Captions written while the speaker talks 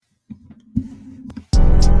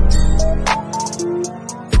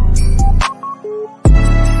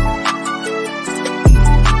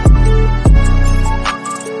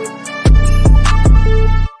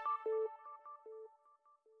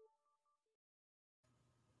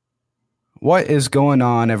What is going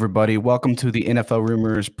on, everybody? Welcome to the NFL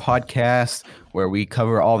Rumors podcast, where we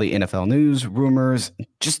cover all the NFL news, rumors,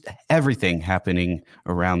 just everything happening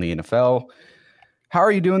around the NFL. How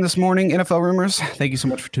are you doing this morning, NFL Rumors? Thank you so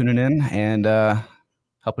much for tuning in and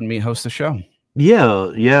helping me host the show. Yeah,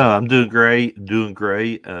 I'm doing great. Doing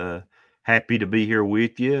great. Happy to be here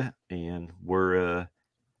with you, and we're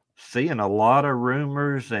seeing a lot of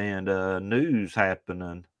rumors and news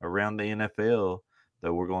happening around the NFL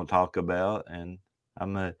that we're going to talk about, and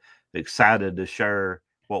I'm excited to share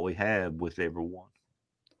what we have with everyone.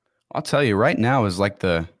 I'll tell you, right now is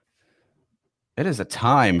it is a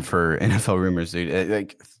time for NFL rumors, dude.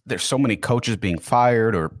 Like, there's so many coaches being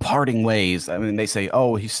fired or parting ways. I mean, they say,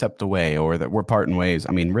 "Oh, he stepped away," or that we're parting ways.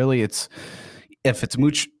 I mean, really, if it's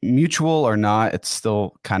mutual or not, it's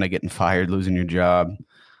still kind of getting fired, losing your job.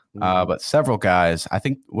 But several guys, I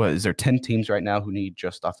think, what is there 10 teams right now who need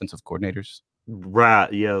just offensive coordinators?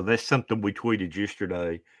 Right. Yeah, that's something we tweeted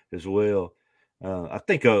yesterday as well. I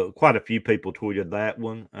think quite a few people tweeted that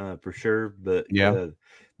one for sure, but Yeah.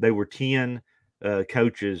 they were 10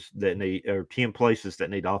 coaches that need, or 10 places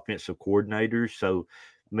that need offensive coordinators. So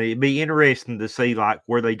it'd be interesting to see like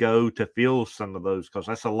where they go to fill some of those, because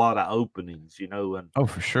that's a lot of openings, and Oh,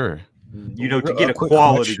 for sure. to get A a quick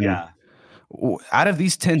quality question. guy. Out of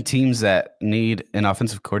these 10 teams that need an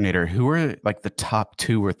offensive coordinator, who are like the top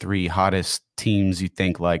 2 or 3 hottest teams you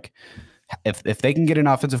think, like, if they can get an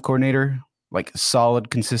offensive coordinator, like a solid,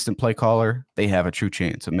 consistent play caller, they have a true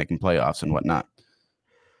chance of making playoffs and whatnot?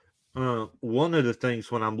 One of the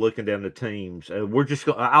things when I'm looking down the teams, we're just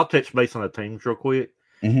going. I'll touch base on the teams real quick.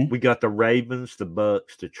 Mm-hmm. We got the Ravens, the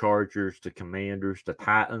Bucks, the Chargers, the Commanders, the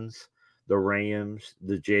Titans, the Rams,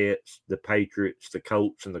 the Jets, the Patriots, the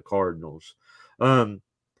Colts, and the Cardinals. And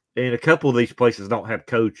a couple of these places don't have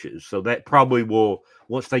coaches, so that probably will,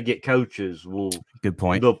 once they get coaches, Good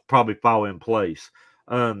point. they'll probably fall in place.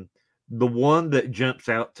 Um, the one that jumps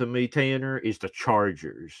out to me, Tanner, is the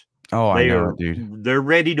Chargers. Oh, I know, They're dude. they're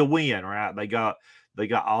ready to win, right? They got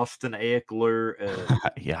Austin Eckler.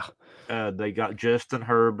 Yeah. They got Justin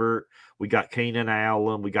Herbert. We got Keenan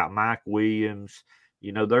Allen. We got Mike Williams.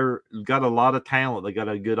 They're got a lot of talent. They got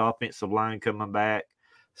a good offensive line coming back.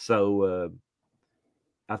 So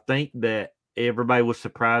I think that everybody was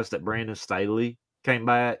surprised that Brandon Staley came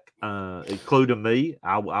back, including me.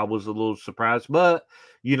 I was a little surprised, but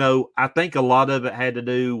I think a lot of it had to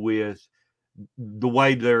do with the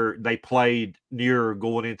way they played near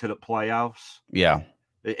going into the playoffs. Yeah.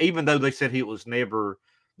 Even though they said the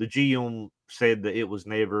GM said that it was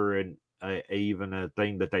never even a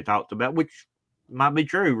thing that they talked about, which might be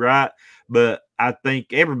true, right? But I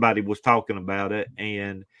think everybody was talking about it,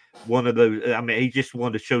 and one of those. I mean, he just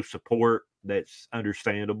wanted to show support. That's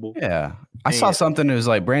understandable. Yeah. I saw And something that was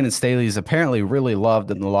like Brandon Staley is apparently really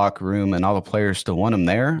loved in the locker room and all the players still want him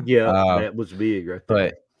there. yeah, that was big right But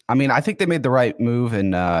there. I mean, I think they made the right move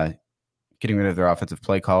in getting rid of their offensive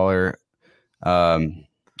play caller.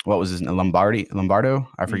 What was his name? Lombardo?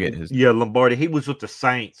 I forget his. Yeah, Lombardi. He was with the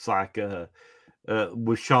Saints, like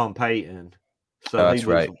with Sean Payton. Oh, So he that's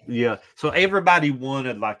was, right. yeah. So everybody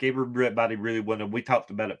really wanted. We talked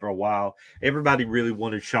about it for a while. Everybody really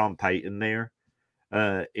wanted Sean Payton there,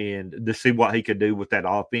 and to see what he could do with that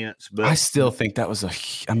offense. I But still think that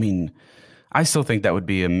was I mean, I still think that would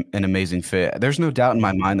be an amazing fit. There's no doubt in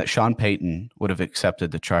my mind that Sean Payton would have accepted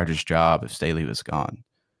the Chargers job if Staley was gone.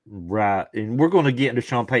 right, and we're going to get into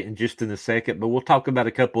Sean Payton just in a second, but we'll talk about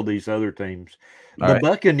a couple of these other teams. All The right.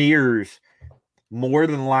 Buccaneers, more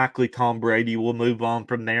than likely, Tom Brady will move on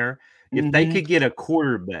from there. If they Mm-hmm. could get a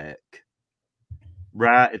quarterback,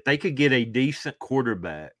 right? If they could get a decent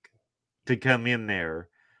quarterback to come in there,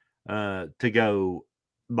 to go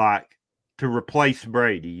like to replace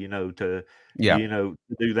Brady, Yeah. to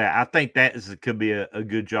do that. I think could be a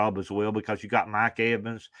good job as well, because you got Mike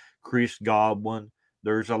Evans, Chris Godwin.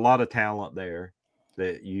 There's a lot of talent there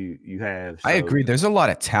that you have. I So agree. There's a lot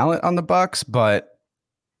of talent on the Bucks, but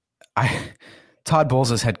Todd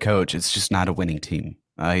Bowles as head coach, it's just not a winning team.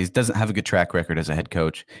 He doesn't have a good track record as a head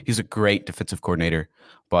coach. He's a great defensive coordinator,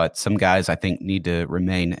 but some guys I think need to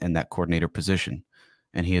remain in that coordinator position,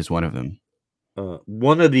 and he is one of them.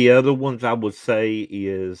 one of the other ones I would say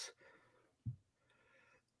is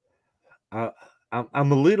I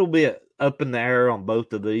I'm a little bit up in the air on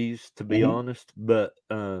both of these, to be Mm-hmm. honest. But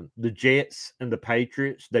the Jets and the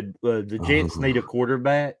Patriots, the Jets need a Oh,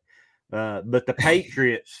 quarterback, but the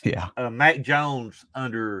Patriots, yeah. Mac Jones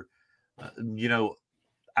under, you know,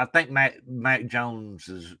 I think Mac Jones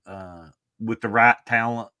is with the right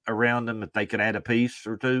talent around him. If they could add a piece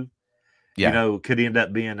or two, Yeah. could end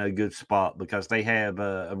up being a good spot, because they have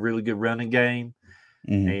a really good running game.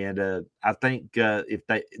 Mhm. And I think if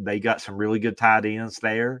they got some really good tight ends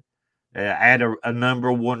there, add a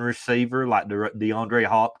number one receiver like DeAndre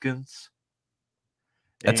Hopkins,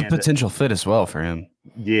 That's a and potential fit as well for him.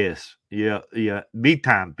 yes, yeah, big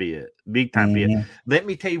time fit, big time fit. Mhm. Let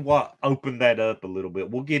me tell you what opened that up a little bit.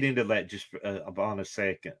 We'll get into that just on a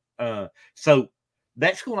second. So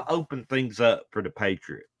that's going to open things up for the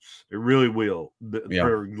Patriots. It really will Yeah.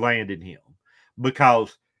 for landing him,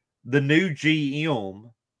 because the new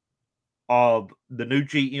GM of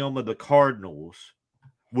the Cardinals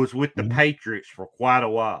was with the Mhm. Patriots for quite a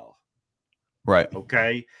while. Right.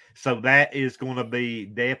 Okay. So that is going to be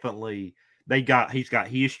definitely he's got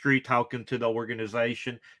history talking to the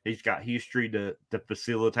organization. He's got history to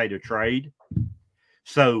facilitate a trade.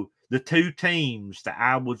 So the two teams that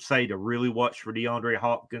I would say to really watch for DeAndre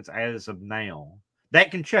Hopkins as of now,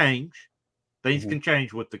 that can change. Things Mhm. can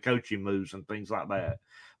change with the coaching moves and things like that.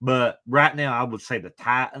 But right now, I would say the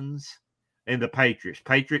Titans and the Patriots.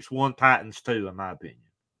 Patriots 1, Titans 2, in my opinion.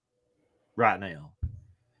 Right now,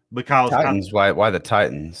 because Titans. Why the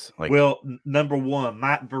Titans? Like, number one,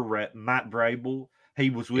 Mike Vrabel, he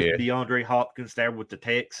was with yeah. DeAndre Hopkins there with the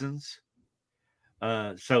Texans.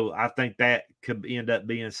 So I think that could end up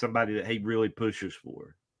being somebody that he really pushes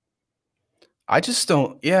for. I just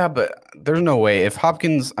don't. Yeah, but there's no way. If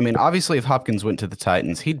Hopkins, I mean, obviously, if Hopkins went to the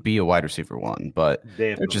Titans, he'd be a wide receiver one, but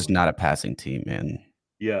they're just Definitely. not a passing team, man.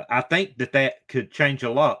 Yeah, I think that could change a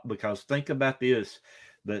lot, because think about this: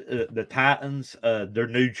 the Titans, their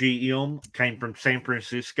new GM came from San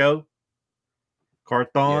Francisco, Yeah.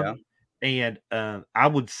 Carthon, and I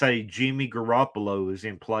would say Jimmy Garoppolo is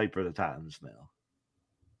in play for the Titans now.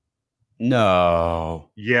 No.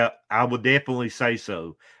 Yeah, I would definitely say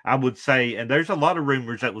so. I would say, and there's a lot of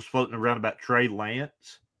rumors that was floating around about Trey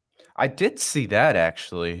Lance. I did see that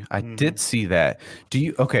actually. I Mm-hmm. did see that. Do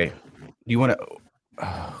you okay? Do you want to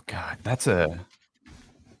Oh god, that's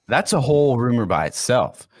a whole rumor by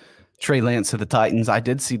itself. Trey Lance to the Titans. I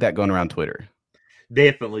did see that going around Twitter.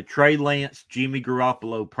 Definitely, Trey Lance, Jimmy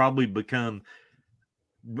Garoppolo probably become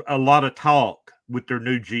a lot of talk with their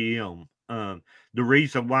new GM. The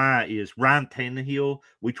reason why is Ryan Tannehill.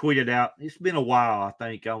 We tweeted out. It's been a while. I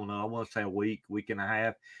think I don't know. I want to say a week and a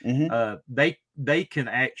half. Mhm. They can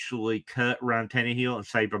actually cut Ryan Tannehill and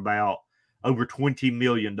save about over $20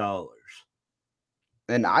 million.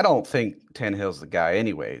 And I don't think Tannehill's the guy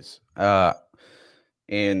anyways.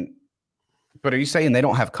 And but are you saying they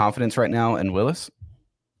don't have confidence right now in Willis?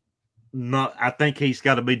 Not, I think he's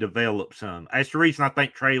got to be developed some. That's the reason I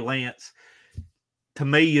think Trey Lance, to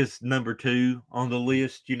me, is number 2 on the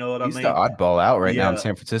list. You know what I He's the mean? oddball out right now in Yeah,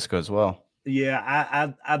 San Francisco as well. yeah.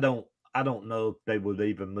 I don't know if they would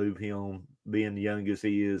even move him, being young as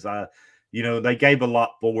he is. They gave a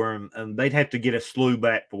lot for him, and they'd have to get a slew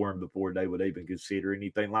back for him before they would even consider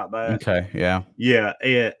anything like that. Okay, yeah. Yeah,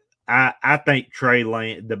 I think Trey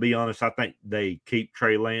Lance. To be honest, I think they keep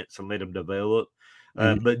Trey Lance and let him develop.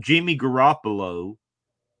 Mhm. But Jimmy Garoppolo,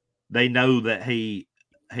 they know that he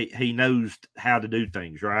knows how to do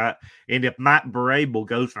things, right? And if Mike Vrabel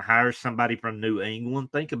goes and hires somebody from New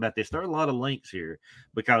England, think about this. There are a lot of links here,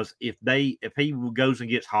 because if he goes and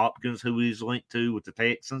gets Hopkins, who he's linked to with the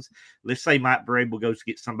Texans, let's say Mike Vrabel goes to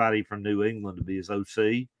get somebody from New England to be his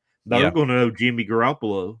OC, they're Yeah. going to know Jimmy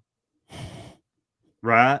Garoppolo,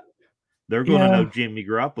 right? They're going to Yeah. know Jimmy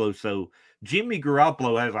Garoppolo. So Jimmy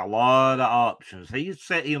Garoppolo has a lot of options. He's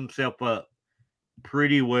set himself up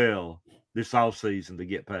pretty well this offseason to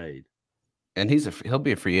get paid. And he'll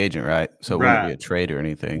be a free agent, right? So it wouldn't be Right. a trade or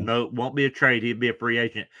anything. No, won't be a trade. He'd be a free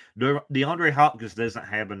agent. DeAndre Hopkins doesn't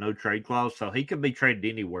have a no trade clause, so he could be traded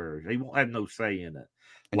anywhere. He won't have no say in it.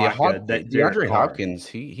 And yeah, Like that Derek DeAndre Carr. Hopkins,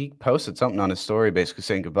 he posted something on his story basically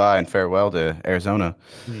saying goodbye and farewell to Arizona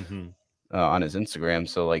Mm-hmm. on his Instagram.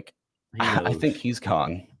 So like, He I knows. think he's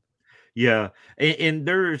gone. Yeah, and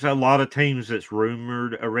there's a lot of teams that's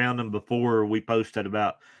rumored around them. Before we posted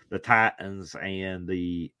about the Titans and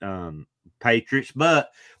the Patriots,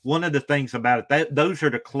 but one of the things about it, that those are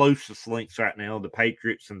the closest links right now, the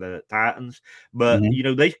Patriots and the Titans. But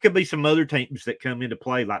Mhm. there could be some other teams that come into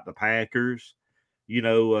play, like the Packers.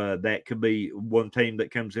 That could be one team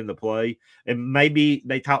that comes into play, and maybe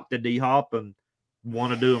they talk to D Hop and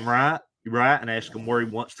want to do him right, and ask him where he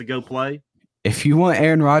wants to go play. If you want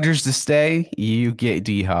Aaron Rodgers to stay, you get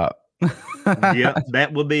D Hop. Yep,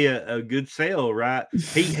 that would be a good sell, right?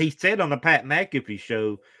 He said on the Pat McAfee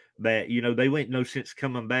show that they went no sense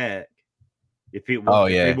coming back if they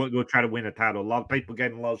Yeah. weren't going to try to win a title. A lot of people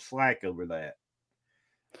gave him a lot of slack over that.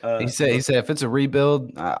 He said if it's a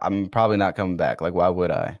rebuild, I'm probably not coming back. Like, why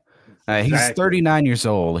would I? He's Exactly. 39 years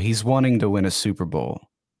old. He's wanting to win a Super Bowl.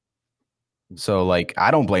 So, like,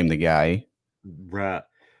 I don't blame the guy. Right.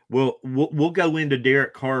 Well, we'll go into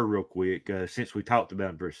Derek Carr real quick since we talked about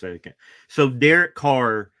him for a second. So Derek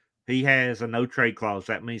Carr, he has a no trade clause.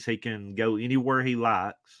 That means he can go anywhere he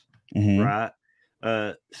likes. Mhm.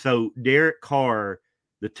 Right. So Derek Carr,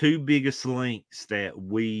 the two biggest links that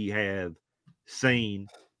we have seen,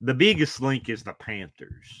 the biggest link is the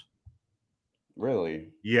Panthers. Really?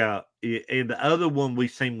 Yeah, and the other one we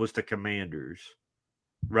seen was the Commanders,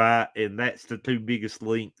 right? And that's the two biggest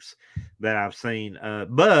links that I've seen.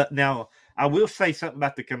 But now I will say something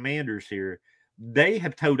about the Commanders here. They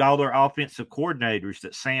have told all their offensive coordinators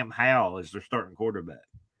that Sam Howell is their starting quarterback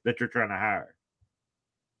that they're trying to hire.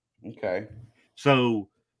 Okay. So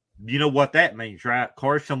you know what that means, right?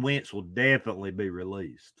 Carson Wentz will definitely be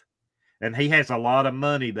released, and he has a lot of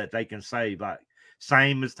money that they can save, like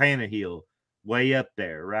same as Tannehill, way up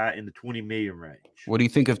there, right in the 20 million range. What do you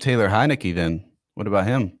think of Taylor Heineke then? What about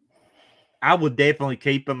him? I would definitely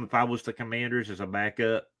keep him if I was the Commanders as a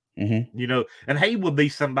backup. Mhm. And he would be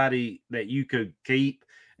somebody that you could keep,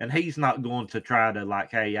 and he's not going to try to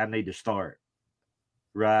like, hey, I need to start,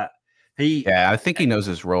 right? He, Yeah, I think he knows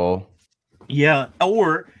his role. yeah,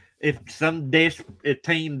 or if some a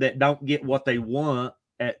team that don't get what they want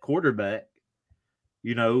at quarterback,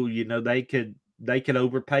 they could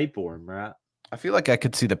overpay for him, right? I feel like I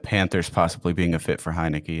could see the Panthers possibly being a fit for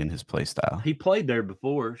Heineke and his play style. He played there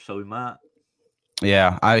before, so he might.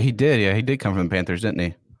 Yeah, he did. Yeah, he did come from the Panthers, didn't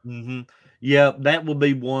he? Mm-hmm. Yeah, that would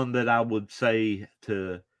be one that I would say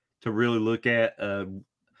to really look at.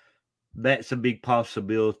 That's a big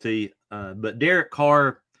possibility. But Derek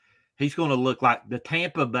Carr, he's going to look like the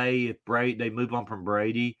Tampa Bay if they move on from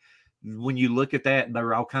Brady. When you look at that, there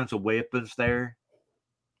are all kinds of weapons there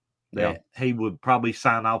Yeah. that he would probably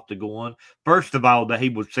sign off to go on. First of all, that he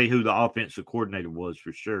would see who the offensive coordinator was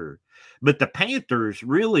for sure. But the Panthers,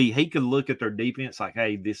 really, he could look at their defense like,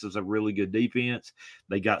 hey, this is a really good defense.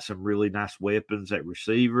 They got some really nice weapons at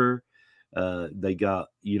receiver. They got,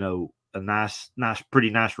 a pretty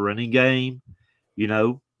nice running game.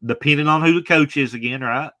 Depending on who the coach is again,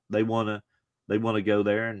 right? They want to go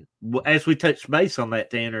there. And as we touch base on that,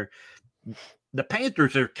 Tanner, the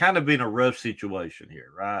Panthers are kind of in a rough situation here,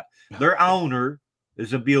 right? Their owner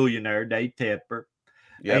is a billionaire, Dave Tepper,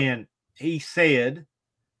 Yep. and he said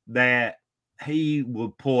that he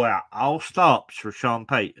would pull out all stops for Sean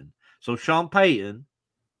Payton. So Sean Payton,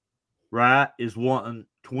 right, is wanting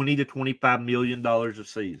 $20 to $25 million a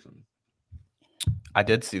season. I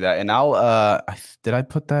did see that, and did I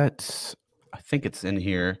put that? I think it's in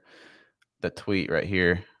here. The tweet right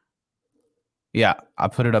here. Yeah, I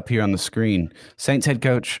put it up here on the screen. Saints head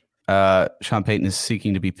coach Sean Payton is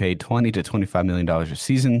seeking to be paid $20 to $25 million a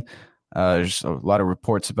season. There's a lot of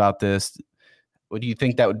reports about this. What do you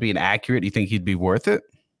think that would be inaccurate? Do you think he'd be worth it?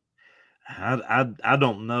 I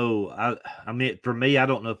don't know. I mean, for me, I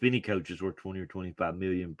don't know if any coach is worth 20 or 25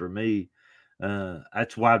 million. For me,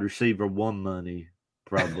 that's wide receiver one money,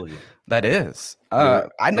 probably. That is. Or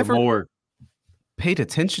I never more. paid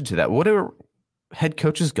attention to that. What are head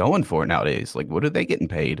coaches going for nowadays? Like, what are they getting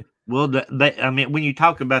paid? Well, I mean, when you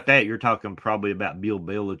talk about that, you're talking probably about Bill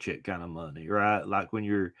Belichick kind of money, right? Like when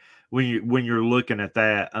you're looking at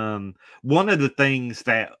that. One of the things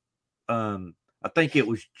that I think it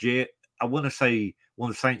was I want to say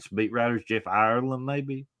one of the Saints beat writers, Jeff Ireland,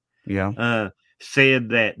 maybe, Yeah. said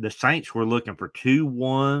that the Saints were looking for 2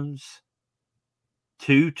 1s,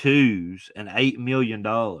 2 2s, and $8 million.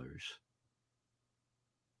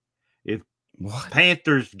 If What?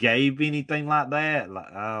 Panthers gave anything like that,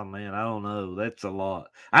 like, oh man, I don't know. That's a lot.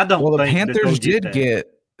 I don't Well, the think that they'll Panthers get that.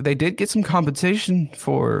 they did get some compensation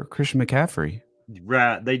for Christian McCaffrey.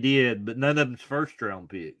 Right, they did, but none of them's first round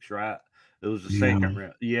picks, right? It was a Yeah. second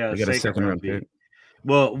round. Yeah, They a got a second second round round pick. pick.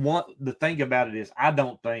 Well, the thing about it is, I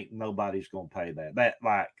don't think nobody's going to pay that.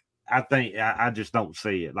 I just don't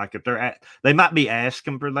see it. Like if they might be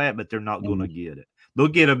asking for that, but they're not going to get it. They'll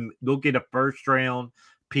get a first round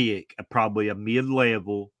pick, probably a mid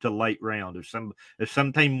level to late round. If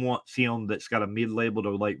some team wants him that's got a mid level to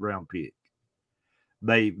late round pick,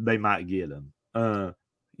 they might get him. Yeah,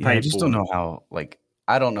 I Pay just for don't him. know how.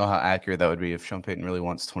 I don't know how accurate that would be if Sean Payton really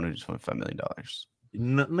wants $20 to $25 million.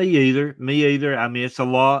 Me either. Me either. I mean, it's a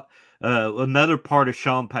lot. Another part of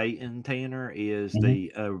Sean Payton, Tanner, is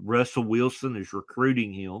the Russell Wilson is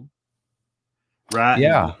recruiting him. Right?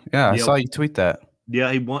 Yeah, I saw you tweet that.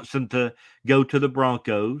 Yeah, he wants him to go to the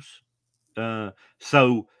Broncos. And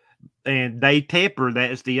Dave Tepper,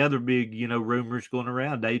 that is the other big, rumors going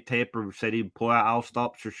around. Dave Tepper said he'd pull out all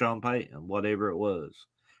stops for Sean Payton, whatever it was.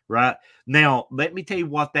 Right? Now, let me tell you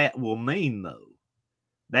what that will mean, though.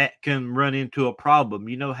 that can run into a problem.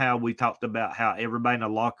 You know how we talked about how everybody in the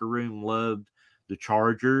locker room loved the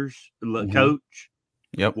Chargers coach?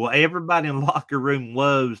 Yep. Well, everybody in the locker room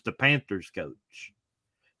loves the Panthers coach.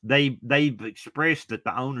 They've expressed at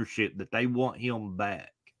the ownership that they want him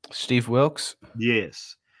back. Steve Wilkes?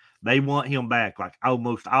 Yes. They want him back. Like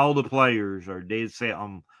almost all the players are dead set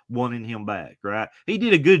on wanting him back, right? He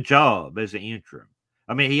did a good job as an interim.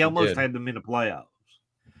 I mean, he almost had them in the playoffs.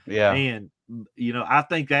 Yeah. And, I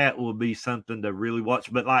think that will be something to really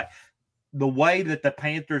watch. But, like, the way that the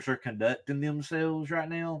Panthers are conducting themselves right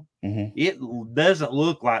now, it doesn't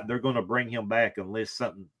look like they're going to bring him back unless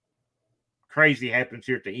something crazy happens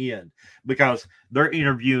here at the end, because they're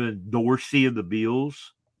interviewing Dorsey of the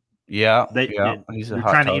Bills. Yeah. He's they're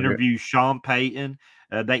trying to interview Sean Payton.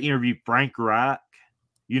 They interviewed Frank Reich.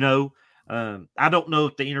 I don't know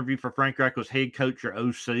if the interview for Frank Reich was head coach or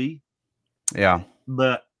OC. Yeah.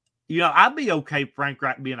 But, I'd be okay Frank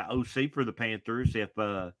Reich being an OC for the Panthers if,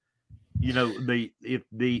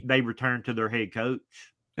 they return to their head coach.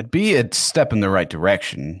 It'd be a step in the right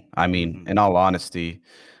direction. I mean, in all honesty,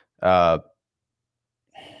 like,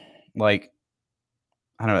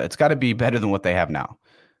 I don't know, it's got to be better than what they have now.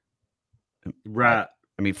 Right.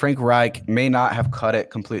 I mean, Frank Reich may not have cut it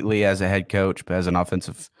completely as a head coach, but as an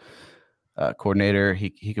offensive coordinator,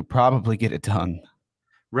 he could probably get it done.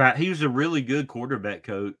 Right. He was a really good quarterback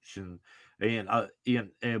coach. And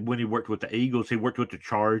when he worked with the Eagles, he worked with the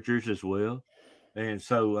Chargers as well. And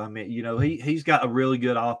so, I mean, he's got a really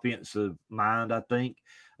good offensive mind, I think.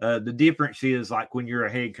 The difference is, like, when you're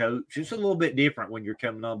a head coach, it's a little bit different when you're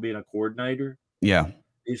coming on being a coordinator. Yeah.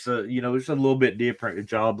 It's it's a little bit different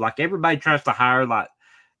job. Like, everybody tries to hire, like,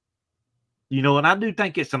 and I do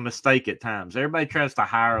think it's a mistake at times. Everybody tries to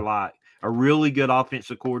hire, like, a really good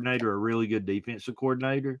offensive coordinator, a really good defensive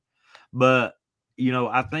coordinator. But,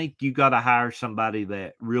 I think you got to hire somebody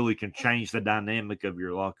that really can change the dynamic of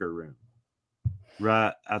your locker room.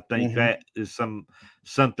 Right. I think that is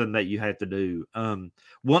something that you have to do.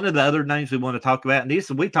 One of the other names we want to talk about,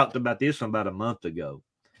 and we talked about this one about a month ago,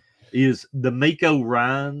 is DeMeco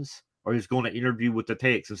Ryans, or he's going to interview with the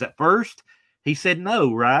Texans. At first, he said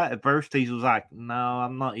no, right? At first, he was like, no,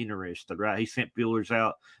 I'm not interested, right? He sent feelers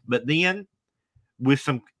out. But then, with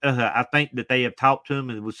some, I think that they have talked to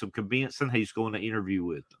him, and with some convincing, he's going to interview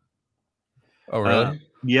with them. Oh, really?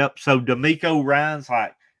 Yep. So DeMeco Ryans,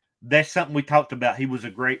 like, that's something we talked about. He was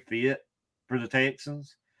a great fit for the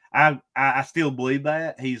Texans. I still believe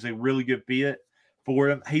that. He's a really good fit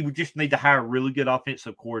for him. He would just need to hire a really good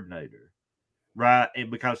offensive coordinator, right?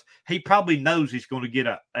 And because he probably knows he's going to get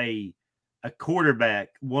a quarterback,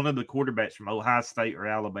 one of the quarterbacks from Ohio State or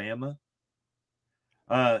Alabama.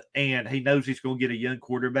 And he knows he's going to get a young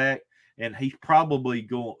quarterback, and he's probably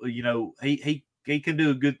going, he can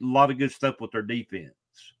do a lot of good stuff with their defense.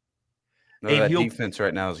 No, that defense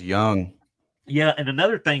right now is young. Yeah, and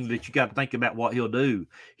another thing that you got to think about what he'll do,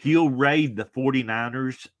 he'll raid the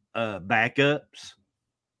 49ers backups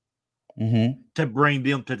to bring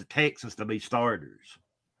them to the Texans to be starters.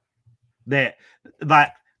 That,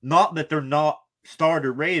 like, not that they're not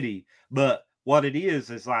starter ready, but what it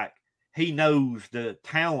is like he knows the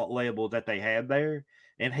talent level that they have there,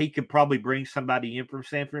 and he could probably bring somebody in from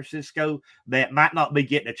San Francisco that might not be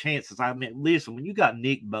getting a chance. I mean, listen, when you got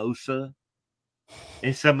Nick Bosa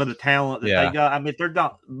and some of the talent that they got, I mean,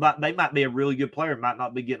 they might be a really good player, might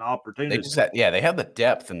not be getting opportunities. They have the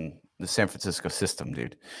depth in the San Francisco system,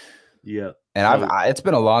 dude. Yeah. And it's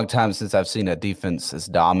been a long time since I've seen a defense as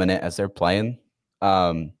dominant as they're playing.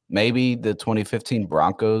 Maybe the 2015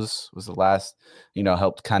 Broncos was the last,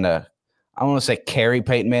 helped kind of, I don't want to say carry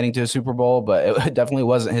Peyton Manning to a Super Bowl, but it definitely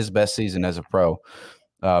wasn't his best season as a pro.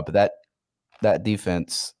 But that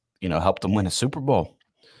defense, helped him win a Super Bowl.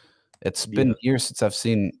 It's been years since I've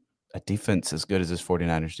seen a defense as good as this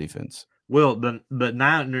 49ers defense. Well, the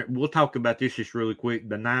Niners, we'll talk about this just really quick.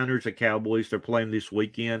 The Niners and Cowboys, they're playing this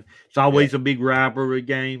weekend. It's always a big rivalry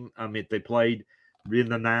game. I mean, they played in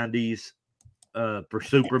the 90s for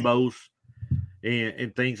Super Bowls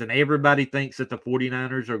and things, and everybody thinks that the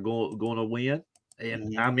 49ers are going to win.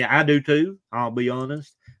 And I mean, I do too, I'll be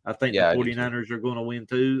honest. I think the 49ers are going to win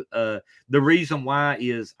too. The reason why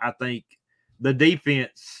is I think the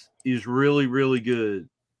defense is really, really good,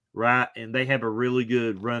 right? And they have a really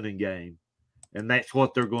good running game. And that's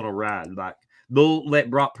what they're going to ride. Like, they'll let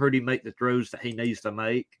Brock Purdy make the throws that he needs to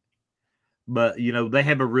make. But, they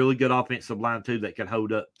have a really good offensive line, too, that can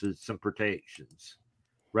hold up to some protections,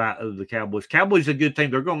 right, of the Cowboys. Cowboys are a good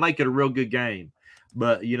team. They're going to make it a real good game.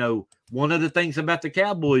 But, one of the things about the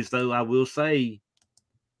Cowboys, though, I will say,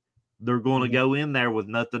 they're going to go in there with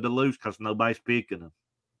nothing to lose because nobody's picking them.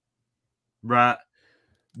 Right?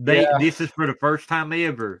 Yeah. This is for the first time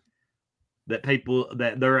ever that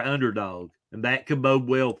they're an underdog, and that could bode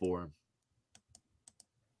well for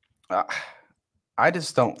them. I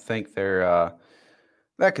just don't think they're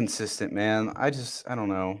that consistent, man. I don't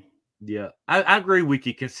know. Yeah, I agree with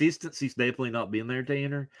you. Consistency's definitely not been there,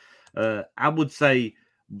 Tanner. I would say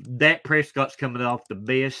Dak Prescott's coming off the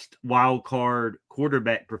best wild card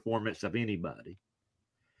quarterback performance of anybody.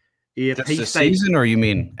 If Just he this stays, season, or you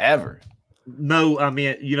mean ever? no, I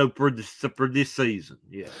mean for this season,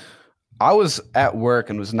 yeah. I was at work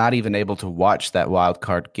and was not even able to watch that wild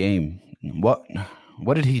card game. What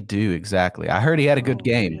did he do exactly? I heard he had a good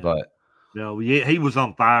game, Man. but No, yeah, he was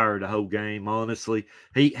on fire the whole game. Honestly,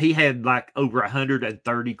 he had like over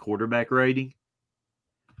 130 quarterback rating.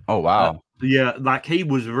 oh wow. Yeah, like he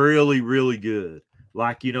was really, really good.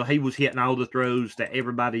 Like, he was hitting all the throws that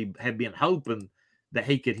everybody had been hoping that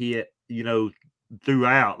he could hit,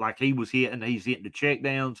 throughout. Like he's hitting the check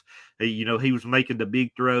downs. He was making the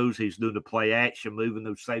big throws. He's doing the play action, moving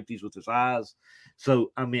those safeties with his eyes.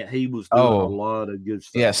 So, I mean, he was doing a lot of good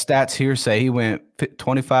stuff. Yeah, stats here say he went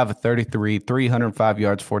 25 of 33, 305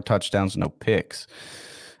 yards, 4 touchdowns, no picks.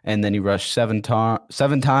 And then he rushed seven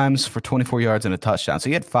times for 24 yards and a touchdown. So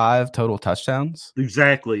he had 5 total touchdowns.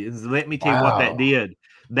 Exactly. Let me tell you what that did.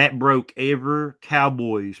 That broke every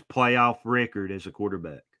Cowboys playoff record as a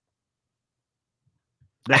quarterback.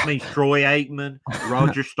 That means Troy Aikman,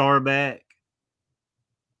 Roger Staubach,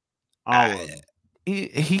 all of them.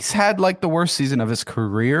 He's had like the worst season of his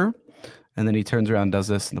career, and then he turns around and does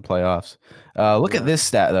this in the playoffs. Look at this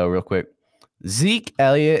stat, though, real quick. Zeke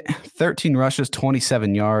Elliott, 13 rushes,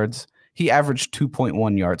 27 yards. He averaged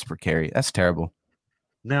 2.1 yards per carry. That's terrible.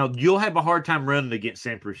 Now, you'll have a hard time running against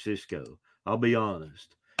San Francisco. I'll be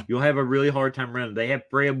honest. You'll have a really hard time running. They have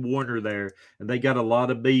Fred Warner there, and they got a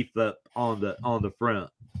lot of beef up on the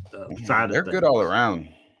front side of They're things. good all around.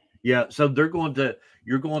 Yeah, so you're going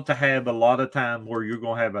to have a lot of time where you're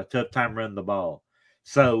going to have a tough time running the ball.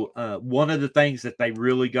 So one of the things that they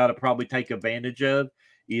really got to probably take advantage of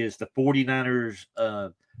is the 49ers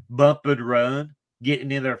bump and run,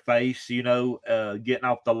 getting in their face, getting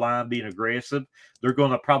off the line, being aggressive. They're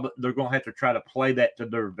going to have to try to play that to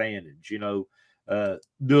their advantage, do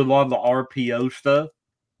a lot of the RPO stuff,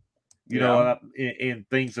 and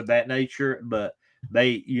things of that nature. But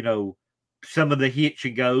they, some of the hitch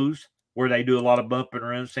and goes where they do a lot of bump and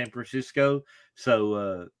run San Francisco.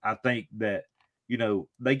 So I think that,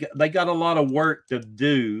 they got a lot of work to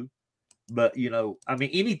do. But, I mean,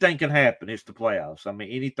 anything can happen. It's the playoffs. I mean,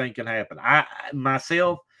 anything can happen. I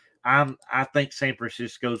think San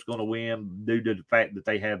Francisco's going to win due to the fact that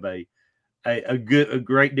they have a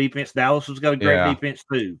great defense. Dallas has got a great defense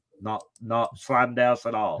too. Not sliding Dallas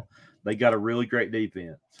at all. They got a really great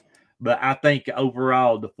defense. But I think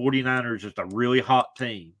overall the 49ers is a really hot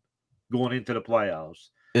team going into the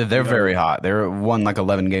playoffs. Yeah, they're very hot. They're won like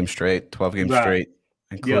 11 games straight, 12 games straight.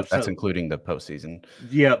 That's including the postseason.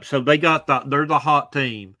 Yep. So they they're the hot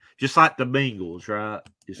team, just like the Bengals, right?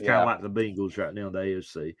 It's kind of like the Bengals right now in the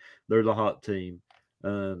AFC. They're the hot team,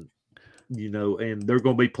 and they're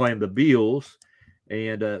going to be playing the Bills.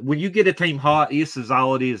 And when you get a team hot, this is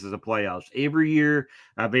all it is a playoffs. Every year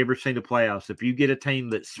I've ever seen the playoffs, if you get a team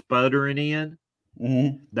that's sputtering in,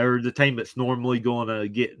 they're the team that's normally going to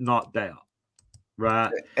get knocked out,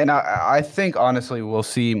 right? And I think, honestly, we'll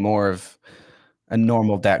see more of a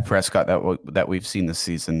normal Dak Prescott that we've seen this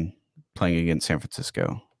season playing against San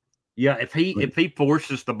Francisco. Yeah, if he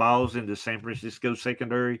forces the balls into San Francisco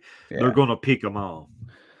secondary, they're going to pick them off.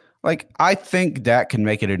 Like, I think Dak can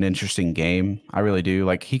make it an interesting game. I really do.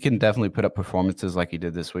 Like, he can definitely put up performances like he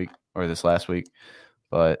did this week or this last week.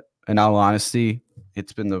 But in all honesty,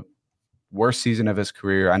 it's been the worst season of his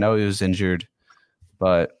career. I know he was injured,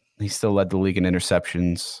 but he still led the league in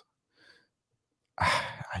interceptions.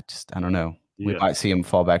 I don't know. Yeah. We might see him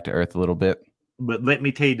fall back to earth a little bit. But let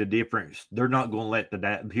me tell you the difference. They're not going to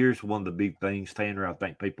let here's one of the big things, Tanner, I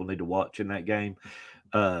think people need to watch in that game.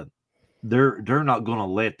 They're not going to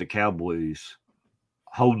let the Cowboys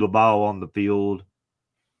hold the ball on the field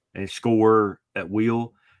and score at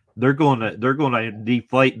will. They're going to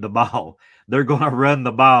deflate the ball. They're going to run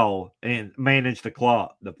the ball and manage the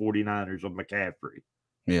clock, the 49ers of McCaffrey.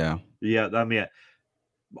 Yeah. Yeah, I mean,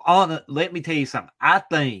 let me tell you something.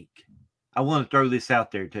 I want to throw this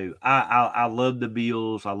out there too. I love the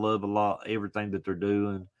Bills. I love everything that they're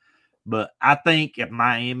doing. But I think if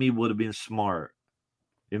Miami would have been smart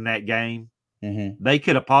in that game, they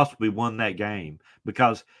could have possibly won that game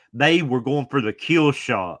because they were going for the kill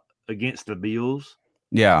shot against the Bills.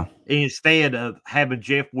 Yeah. Instead of having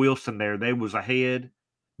Jeff Wilson there, they was ahead.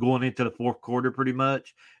 going into the fourth quarter pretty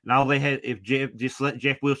much. And all they had, if just let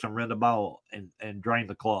Jeff Wilson run the ball and drain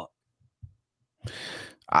the clock.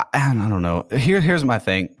 I don't know. Here's my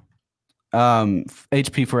thing.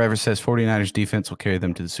 HP Forever says 49ers defense will carry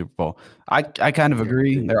them to the Super Bowl. I kind of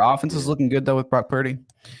agree. Their offense is looking good though with Brock Purdy.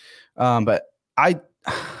 But I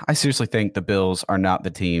seriously think the Bills are not the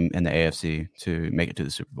team in the AFC to make it to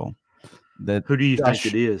the Super Bowl. Who do you think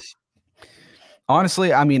it is?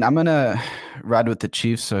 Honestly, I mean, I'm gonna ride with the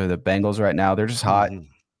Chiefs or the Bengals right now. They're just hot.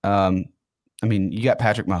 I mean, you got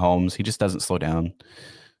Patrick Mahomes. He just doesn't slow down.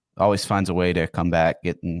 Always finds a way to come back,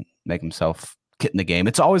 make himself get in the game.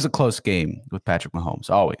 It's always a close game with Patrick Mahomes,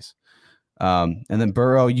 always. And then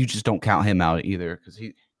Burrow, you just don't count him out either because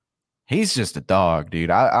he's just a dog,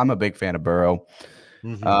 dude. I'm a big fan of Burrow.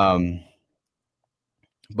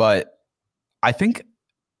 But I think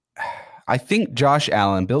Josh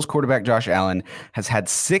Allen, Bills quarterback Josh Allen, has had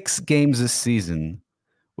 6 games this season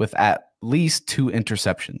with at least 2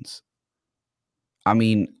 interceptions. I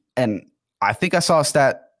mean, and I think I saw a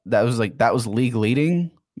stat that was league leading,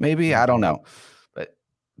 maybe. I don't know. But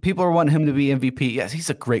people are wanting him to be MVP. Yes, he's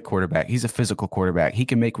a great quarterback. He's a physical quarterback. He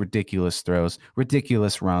can make ridiculous throws,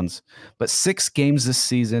 ridiculous runs. But 6 games this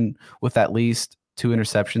season with at least 2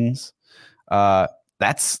 interceptions,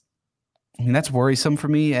 that's worrisome for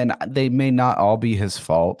me. And they may not all be his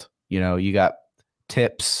fault. You know, you got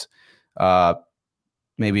tips,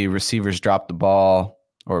 maybe receivers dropped the ball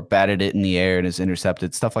or batted it in the air and is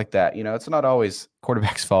intercepted, stuff like that. You know, it's not always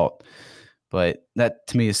quarterback's fault, but that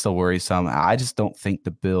to me is still worrisome. I just don't think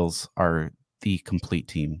the Bills are the complete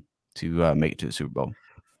team to make it to the Super Bowl.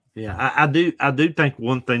 Yeah, I do think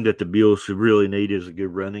one thing that the Bills really need is a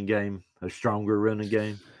good running game, a stronger running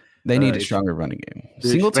game. They need a stronger running game.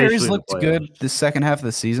 Singletary's looked good the second half of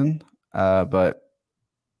the season, but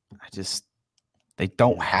they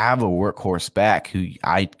don't have a workhorse back who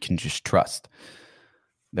I can just trust.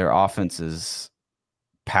 Their offense is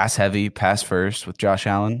pass heavy, pass first with Josh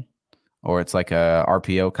Allen, or it's like a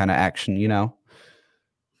RPO kind of action, you know.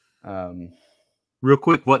 Real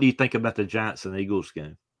quick, what do you think about the Giants and Eagles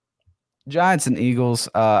game? Giants and Eagles,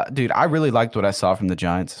 dude, I really liked what I saw from the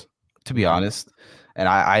Giants, to be honest. And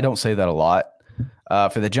I don't say that a lot.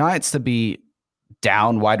 For the Giants to be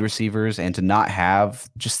down wide receivers and to not have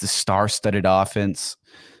just the star-studded offense,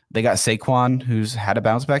 they got Saquon, who's had a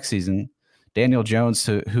bounce-back season. Daniel Jones,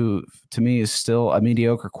 who to me is still a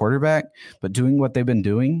mediocre quarterback, but doing what they've been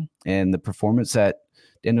doing and the performance that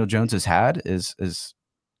Daniel Jones has had is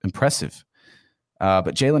impressive.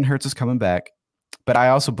 But Jalen Hurts is coming back. But I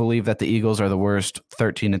also believe that the Eagles are the worst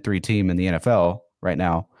 13-3 team in the NFL right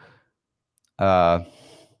now,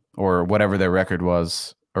 or whatever their record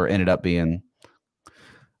was or ended up being.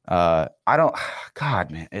 God,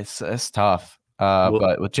 man, it's tough.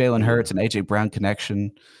 But with Jalen Hurts and AJ Brown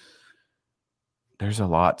connection, there's a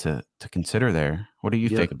lot to consider there. What do you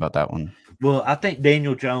think about that one? Well, I think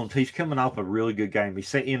Daniel Jones, he's coming off a really good game. He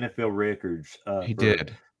set NFL records. He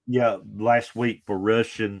did. Yeah, last week for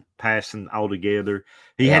rushing, passing altogether.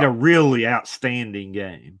 He had a really outstanding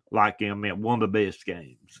game. Like, I mean, one of the best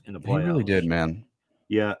games in the playoffs. He really did, man.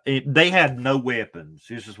 Yeah, they had no weapons.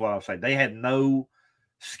 This is what I'll say. They had no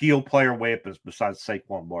skill player weapons besides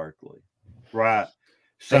Saquon Barkley. Right.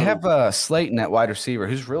 So, they have Slayton at wide receiver,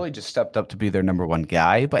 who's really just stepped up to be their number one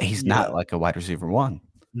guy, but he's not like a wide receiver one.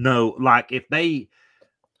 No, like if they,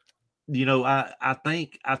 you know, I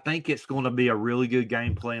think it's going to be a really good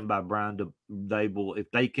game plan by Brian Dable.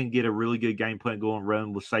 If they can get a really good game plan going,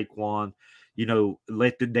 run with Saquon, you know,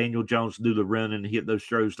 let the Daniel Jones do the run and hit those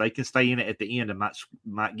throws, they can stay in it at the end and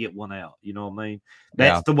might get one out. You know what I mean?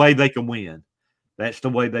 That's the way they can win. That's the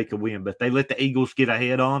way they can win. But they let the Eagles get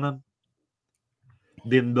ahead on them,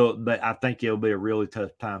 then I think it'll be a really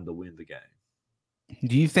tough time to win the game.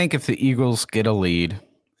 Do you think if the Eagles get a lead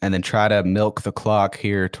and then try to milk the clock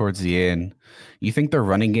here towards the end, you think their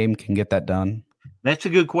running game can get that done? That's a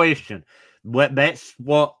good question. That's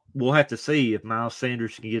what we'll have to see if Miles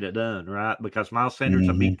Sanders can get it done, right? Because Miles Sanders is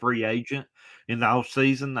a big free agent in the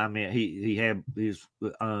offseason. I mean, he had his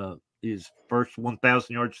first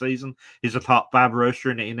 1,000-yard season. He's a top 5 rusher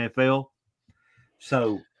in the NFL.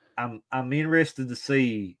 So I'm interested to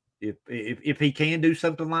see if he can do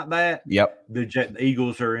something like that. Yep. The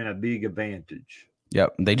Eagles are in a big advantage.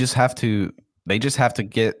 Yep. They just have to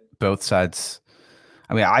get both sides.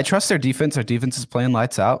 I mean, I trust their defense. Their defense is playing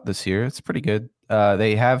lights out this year. It's pretty good.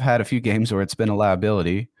 They have had a few games where it's been a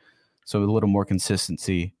liability, so a little more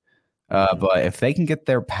consistency. But if they can get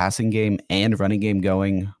their passing game and running game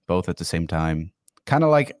going both at the same time, kind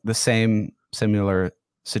of like the similar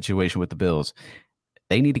situation with the Bills,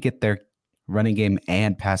 they need to get their running game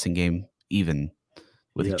and passing game even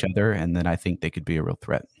with Yeah. each other, and then I think they could be a real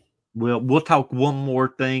threat. Well, we'll talk one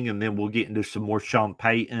more thing, and then we'll get into some more Sean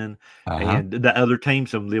Payton Uh-huh. and the other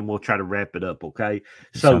teams, and then we'll try to wrap it up, okay?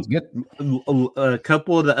 Sounds So, good. a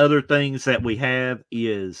couple of the other things that we have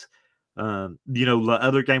is, the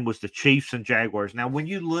other game was the Chiefs and Jaguars. Now, when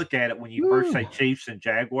you look at it, when you first say Woo. Chiefs and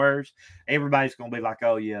Jaguars, everybody's going to be like,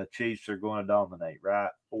 "Oh yeah, Chiefs are going to dominate,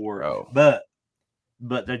 right?" Bro. But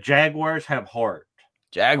the Jaguars have heart.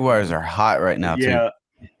 Jaguars are hot right now, too. Yeah,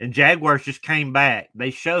 and Jaguars just came back.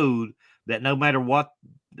 They showed that no matter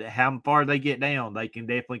how far they get down, they can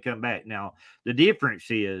definitely come back. Now, the difference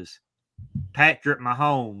is Patrick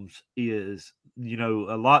Mahomes is,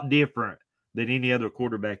 a lot different than any other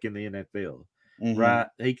quarterback in the NFL, right?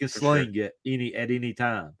 He can sling it at any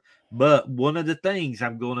time. But one of the things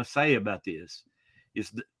I'm going to say about this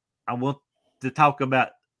is that I want to talk about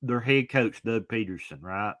their head coach, Doug Peterson,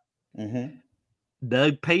 right?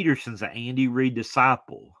 Doug Peterson's an Andy Reid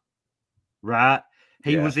disciple, right?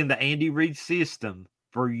 He was in the Andy Reid system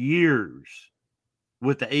for years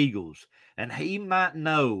with the Eagles, and he might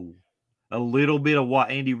know a little bit of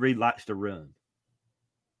what Andy Reid likes to run.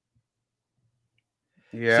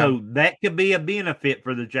 Yeah. So that could be a benefit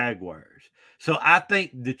for the Jaguars. So I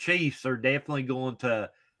think the Chiefs are definitely going to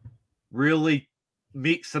really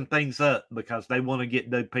mix some things up because they want to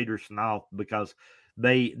get Doug Peterson off because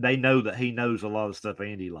they know that he knows a lot of stuff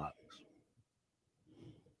Andy likes.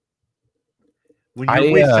 When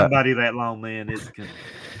you're with somebody that long, man, it's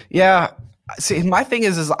yeah. See, my thing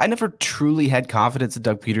is I never truly had confidence in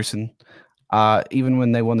Doug Peterson. Even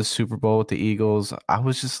when they won the Super Bowl with the Eagles, I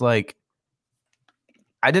was just like,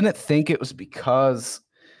 I didn't think it was because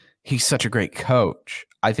he's such a great coach.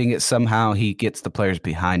 I think it's somehow he gets the players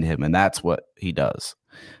behind him, and that's what he does.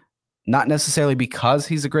 Not necessarily because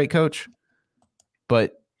he's a great coach,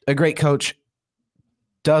 but a great coach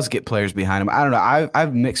does get players behind him. I don't know. I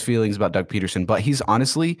have mixed feelings about Doug Peterson, but he's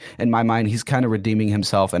honestly, in my mind, he's kind of redeeming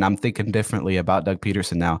himself, and I'm thinking differently about Doug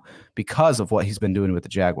Peterson now because of what he's been doing with the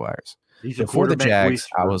Jaguars. Before the Jags,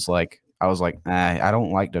 I was like, I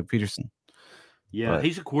don't like Doug Peterson. Yeah,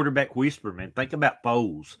 he's a quarterback whisperer, man. Think about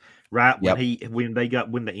Foles, right? When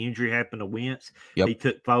the injury happened to Wentz, he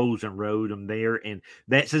took Foles and rode him there, and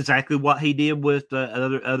that's exactly what he did with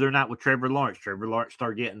the other night with Trevor Lawrence. Trevor Lawrence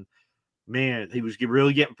started getting, man, he was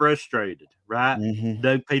really getting frustrated, right?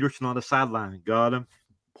 Doug Peterson on the sideline got him,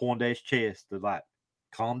 pointed at his chest, to like,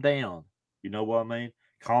 calm down. You know what I mean?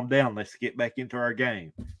 Calm down. Let's get back into our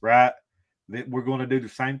game, right? We're going to do the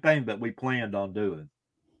same thing that we planned on doing.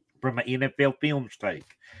 From an NFL films take,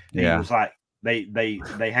 he was like,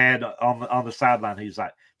 they had on the sideline. He's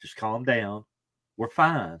like, just calm down. We're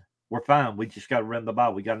fine. We just got to run the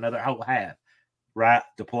ball. We got another whole half, right,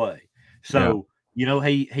 to play. So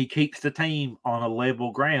he keeps the team on a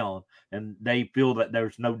level ground, and they feel that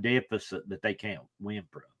there's no deficit that they can't win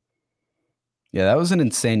from. Yeah, that was an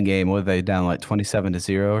insane game. Were they down like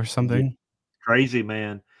 27-0 or something? Yeah. Crazy,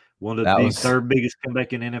 man. One of the third biggest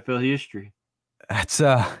comeback in NFL history. That's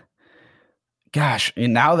gosh,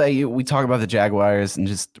 and now that we talk about the Jaguars and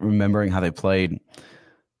just remembering how they played,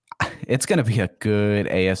 it's going to be a good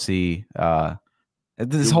AFC.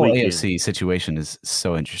 This whole weekend. AFC situation is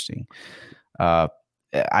so interesting. I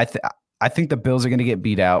think the Bills are going to get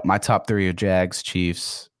beat out. My top three are Jags,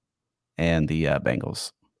 Chiefs, and the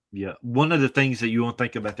Bengals. Yeah, one of the things that you want to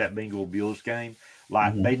think about that Bengal-Bills game,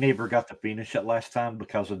 like they never got to finish it last time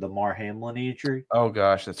because of the Damar Hamlin injury. Oh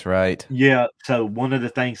gosh, that's right. Yeah, so one of the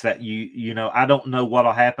things that I don't know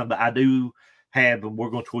what'll happen, but I do have, and we're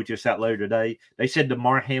going to tweet this out later today. They said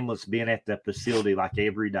Damar Hamlin's been at the facility like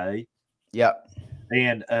every day. Yep.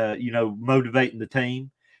 And motivating the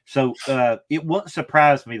team. So it wouldn't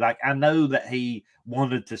surprise me. Like, I know that he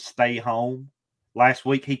wanted to stay home last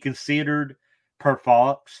week. He considered, per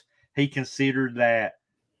Fox, that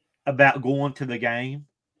about going to the game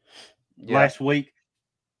last week.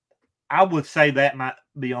 I would say that might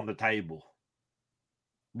be on the table,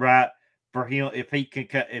 right? For him, if he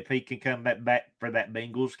can come back for that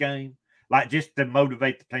Bengals game, like just to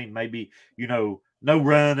motivate the team, maybe, no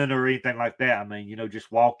running or anything like that. I mean,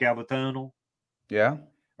 just walk out of the tunnel. Yeah.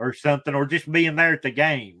 Or something, or just being there at the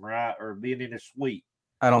game, right? Or being in a suite.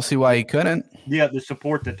 I don't see why he couldn't. Yeah, to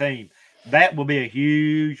support the team. That will be a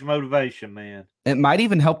huge motivation, man. It might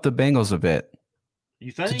even help the Bengals a bit.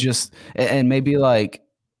 You think? To just, and maybe like,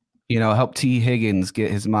 help T. Higgins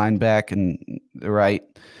get his mind back and right.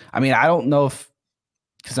 I mean, I don't know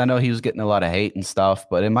because I know he was getting a lot of hate and stuff,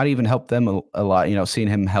 but it might even help them a lot, seeing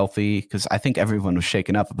him healthy, because I think everyone was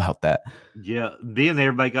shaken up about that. Yeah, then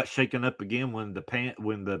everybody got shaken up again when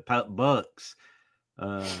the Bucks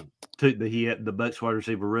took the hit. The Bucs wide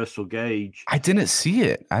receiver Russell Gage. I didn't see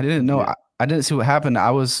it. I didn't know. Yeah. I didn't see what happened. I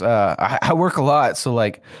was I work a lot, so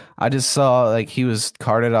like I just saw like he was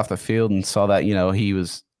carted off the field and saw that he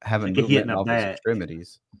was having Took a hit movement in in the all his back.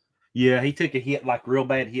 extremities. Yeah, he took a hit, like real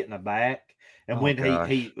bad hit in the back, and Oh when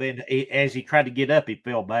gosh. as he tried to get up, he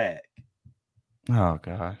fell back. Oh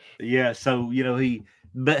gosh. Yeah, so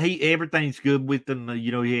everything's good with him.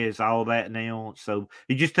 He has all that now. So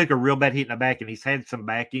he just took a real bad hit in the back, and he's had some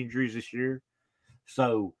back injuries this year.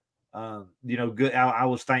 So, good. I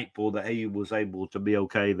was thankful that he was able to be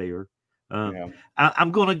okay there. Yeah.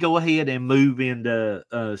 I'm going to go ahead and move into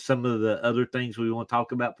some of the other things we want to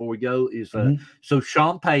talk about before we go. So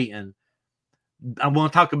Sean Payton. I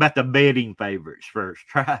want to talk about the betting favorites first.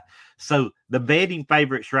 So the betting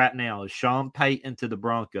favorites right now is Sean Payton to the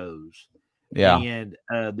Broncos. Yeah. And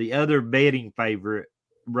the other betting favorite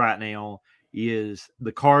right now is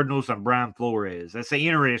the Cardinals and Brian Flores. That's an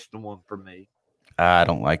interesting one for me. I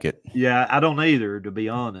don't like it. Yeah, I don't either, to be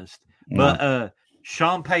honest. No. But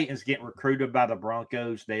Sean Payton's getting recruited by the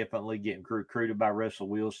Broncos, definitely getting recruited by Russell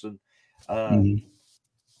Wilson.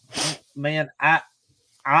 Man, I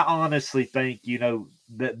honestly think,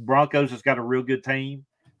 that Broncos has got a real good team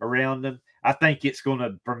around them. I think it's going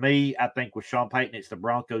to, for me, I think with Sean Payton, it's the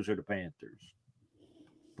Broncos or the Panthers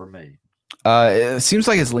for me. It seems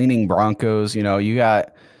like it's leaning Broncos. You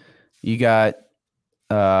got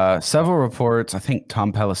several reports. I think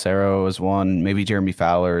Tom Pelissero is one. Maybe Jeremy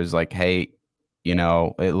Fowler is like, hey,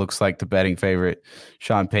 it looks like the betting favorite,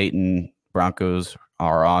 Sean Payton, Broncos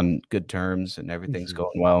are on good terms and everything's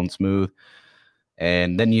going well and smooth.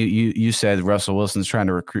 And then you said Russell Wilson's trying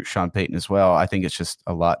to recruit Sean Payton as well. I think it's just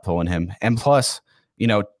a lot pulling him. And plus,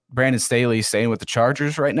 Brandon Staley's staying with the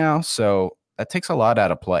Chargers right now, so that takes a lot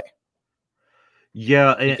out of play.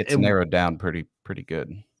 Yeah, it's narrowed down pretty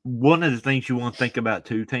good. One of the things you want to think about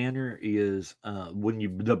too, Tanner, is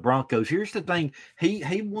the Broncos. Here's the thing: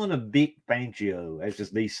 he won a Vic Fangio as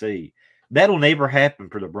his DC. That'll never happen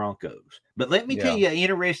for the Broncos. But let me tell you an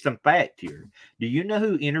interesting fact here. Do you know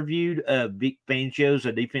who interviewed Vic Fangio as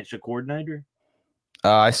a defensive coordinator?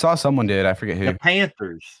 I saw someone did. I forget who. The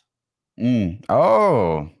Panthers.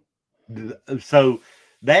 Oh. So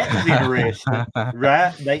that's interesting,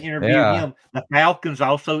 right? They interviewed him. The Falcons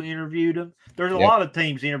also interviewed him. There's a lot of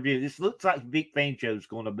teams interviewed. This looks like Vic Fangio is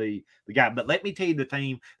going to be the guy. But let me tell you the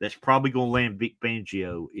team that's probably going to land Vic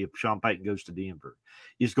Fangio if Sean Payton goes to Denver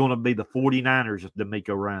is going to be the 49ers if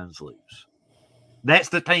DeMeco Ryans leaves. That's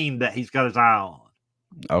the team that he's got his eye on.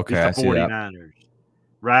 Okay, it's the 49ers.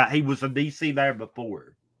 Right? He was a DC there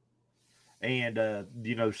before. And, and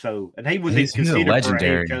he was considered a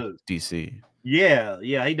legendary for a head coach. DC. Yeah,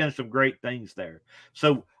 he done some great things there.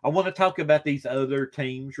 So I want to talk about these other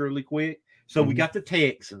teams really quick. So we got the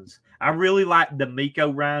Texans. I really like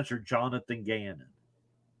DeMeco Ryans or Jonathan Gannon.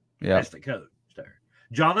 Yeah, that's the coach there.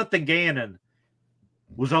 Jonathan Gannon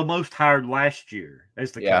was almost hired last year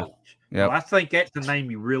as the coach. Yeah, well, I think that's the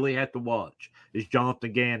name you really have to watch is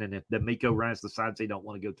Jonathan Gannon if DeMeco Ryans decides he don't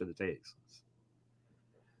want to go to the Texans.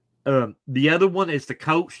 The other one is the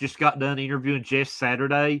coach just got done interviewing Jeff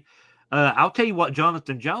Saturday. I'll tell you what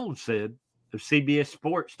Jonathan Jones said of CBS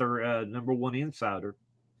Sports, their number one insider.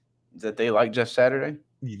 That they like Jeff Saturday?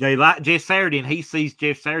 They like Jeff Saturday, and he sees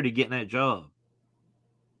Jeff Saturday getting that job.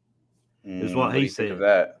 Is what he said. Think of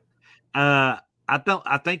that?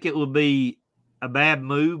 I think it would be a bad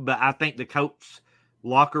move, but I think the coach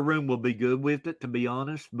locker room will be good with it, to be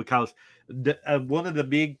honest, because one of the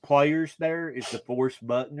big players there is DeForest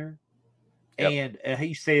Buckner. Yep. And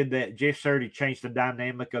he said that Jeff Saturday changed the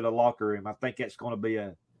dynamic of the locker room. I think that's going to be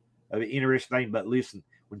an interesting thing. But listen,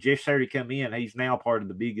 when Jeff Saturday come in, he's now part of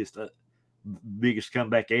the biggest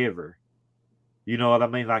comeback ever. You know what I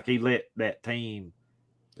mean? Like he let that team,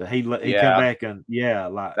 he come back and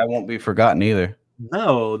like that won't be forgotten either.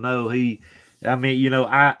 No, the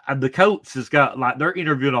coach has got like they're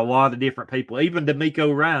interviewing a lot of different people, even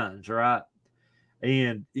DeMeco Ryans, right?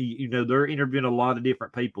 And, they're interviewing a lot of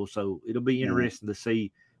different people. So it'll be interesting to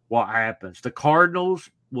see what happens. The Cardinals,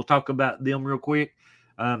 we'll talk about them real quick.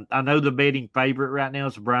 I know the betting favorite right now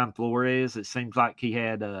is Brian Flores. It seems like he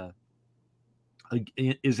is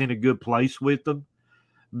in a good place with them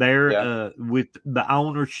there. Yeah. With the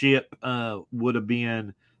ownership would have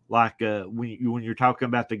been like when you're talking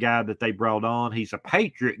about the guy that they brought on, he's a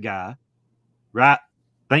Patriot guy, right?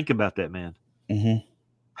 Think about that, man. Mm-hmm.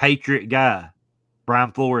 Patriot guy.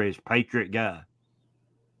 Brian Flores, Patriot guy.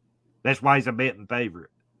 That's why he's a betting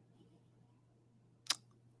favorite.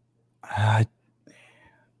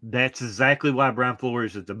 That's exactly why Brian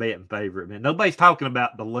Flores is the betting favorite, man. Nobody's talking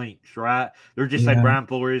about the links, right? They're just saying Yeah. Brian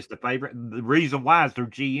Flores is the favorite. And the reason why is their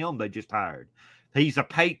GM they just hired. He's a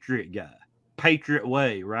Patriot guy, Patriot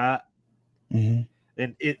way, right? Mhm.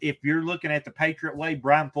 And if you're looking at the Patriot way,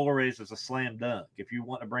 Brian Flores is a slam dunk. If you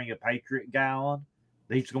want to bring a Patriot guy on,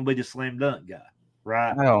 he's going to be the slam dunk guy,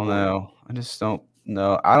 right? I don't know. I just don't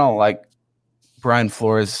know. I don't like Brian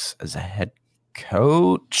Flores as a head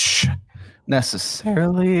coach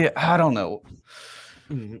necessarily. I don't know.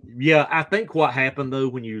 Yeah, I think what happened though,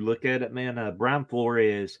 when you look at it, man, Brian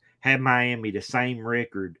Flores had Miami the same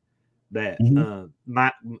record that Mhm.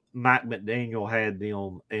 Mike McDaniel had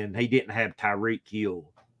them, and he didn't have Tyreek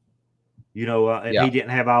Hill, and Yeah. he didn't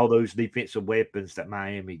have all those defensive weapons that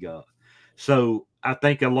Miami got. So I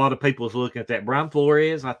think a lot of people's looking at that. Brian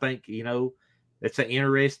Flores, I think, it's an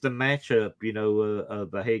interesting matchup,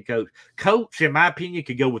 of a head coach. Coach, in my opinion,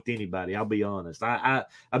 could go with anybody. I'll be honest. I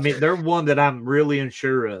mean, they're one that I'm really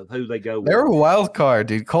unsure of who they go They're with. a wild card,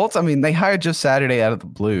 dude. Colts, I mean, they hired just Saturday out of the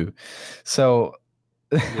blue. So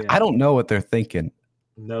Yeah. I don't know what they're thinking.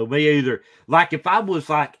 No, me either. Like, if I was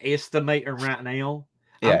like estimating right now,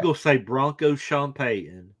 I'm Yeah. gonna say Broncos Sean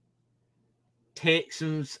Payton,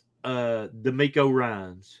 Texans D'Amico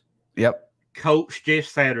Ryans, Yep. Coach Jeff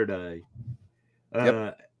Saturday.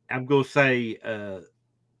 Yep. I'm gonna say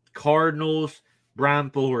Cardinals Brian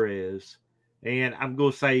Flores, and I'm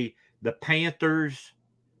gonna say the Panthers.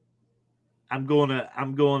 I'm gonna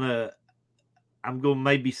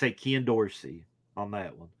maybe say Ken Dorsey on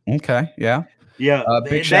that one. Okay. Yeah. Yeah,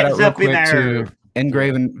 Big shout out that's real up in quick to there.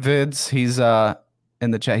 Engraven Vids. He's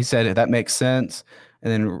in the chat. He said that makes sense.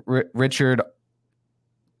 And then Richard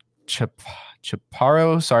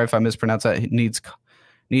Chaparro, sorry if I mispronounced that. He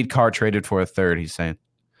need Carr traded for a third, he's saying.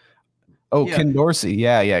 Oh, Yeah. Ken Dorsey.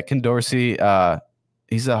 Yeah. Ken Dorsey.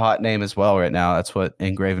 He's a hot name as well right now. That's what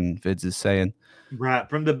Engraven Vids is saying. Right,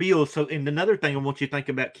 from the Bills. So, and another thing I want you to think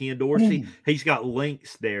about Ken Dorsey, he's got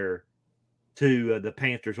links there to the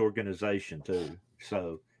Panthers organization too.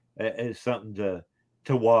 So it's something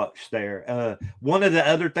to watch there. One of the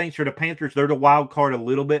other things for the Panthers, they're the wild card a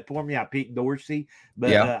little bit for me. I picked Dorsey,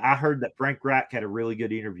 but I heard that Frank Reich had a really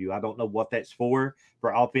good interview. I don't know what that's for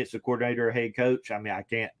offensive coordinator or head coach. I mean, I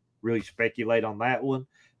can't really speculate on that one.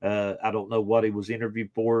 I don't know what he was interviewed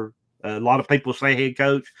for. A lot of people say head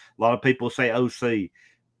coach. A lot of people say OC.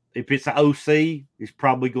 If it's an OC, they're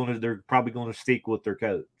probably going to stick with their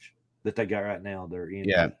coach that they got right now. They're in.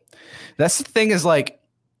 Yeah, that's the thing is like,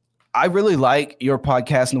 I really like your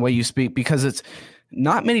podcast and the way you speak because it's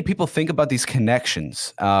not many people think about these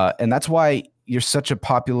connections, and that's why you're such a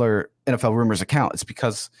popular NFL Rumors account. It's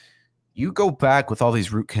because you go back with all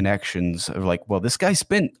these root connections of like, well, this guy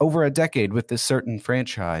spent over a decade with this certain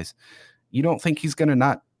franchise. You don't think he's going to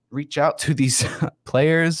not reach out to these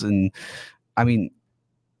players? And I mean,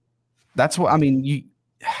 that's what I mean. You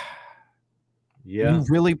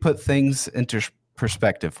really put things into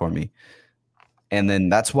perspective for me. And then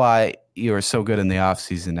that's why you are so good in the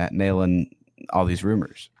offseason at nailing all these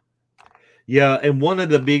rumors. Yeah, and one of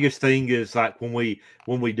the biggest thing is like when we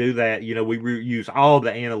do that, we use all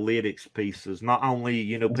the analytics pieces. Not only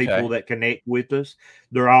people that connect with us,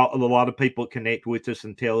 there are a lot of people connect with us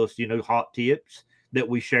and tell us hot tips that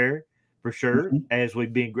we share for sure as we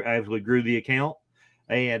grew the account,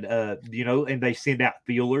 and and they send out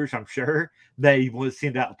feelers. I'm sure they will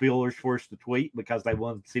send out feelers for us to tweet because they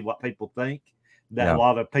want to see what people think. That a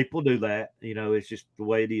lot of people do that. It's just the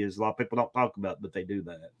way it is. A lot of people don't talk about it, but they do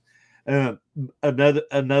that.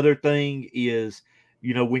 Another thing is,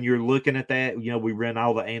 when you're looking at that, we run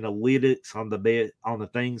all the analytics on the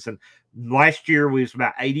things, and last year was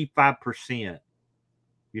about 85%,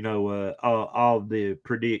 of the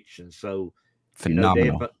predictions. So,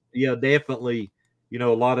 phenomenal. Definitely, a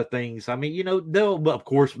lot of things. I mean, there'll of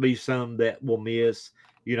course be some that will miss,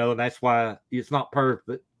 and that's why it's not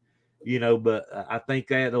perfect. But I think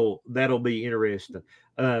that'll be interesting.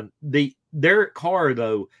 The Derek Carr,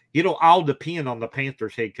 though, it'll all depend on the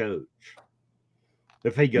Panthers head coach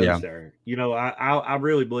if he goes there. I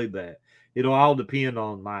really believe that it'll all depend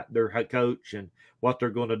on their head coach and what they're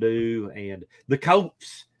going to do. And the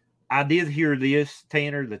coach, I did hear this,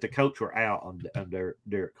 Tanner, that the coach were out on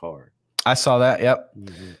Derek Carr. I saw that. Yep.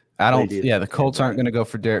 Mm-hmm. The Colts aren't going to go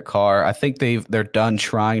for Derek Carr. I think they're done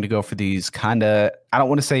trying to go for these kind of, I don't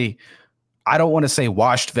want to say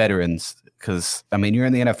washed veterans because, I mean, you're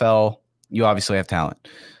in the NFL, you obviously have talent.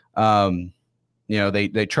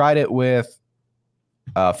 They tried it with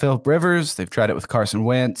Philip Rivers. They've tried it with Carson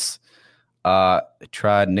Wentz. They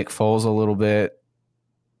tried Nick Foles a little bit.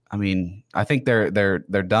 I mean, I think they're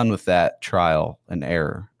done with that trial and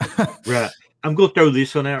error. Right. I'm going to throw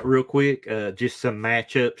this one out real quick. Just some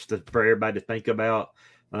matchups for everybody to think about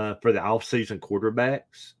for the offseason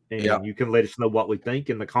quarterbacks. Yeah. And you can let us know what we think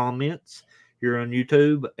in the comments here on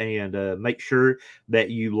YouTube. And make sure that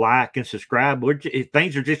you like and subscribe.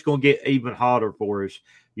 Things are just going to get even hotter for us.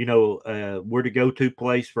 We're the go-to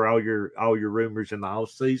place for all your rumors in the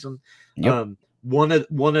offseason. Yep. One of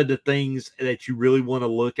the things that you really want to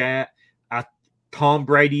look at, Tom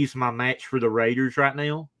Brady's my match for the Raiders right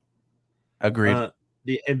now. Agreed.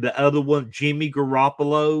 And the other one, Jimmy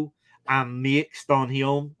Garoppolo, I'm mixed on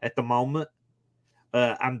him at the moment.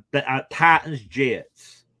 Titans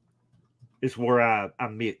Jets is where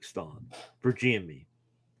I'm mixed on for Jimmy.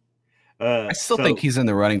 I still think he's in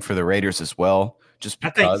the running for the Raiders as well. Just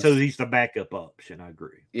because. I think so. He's the backup option. I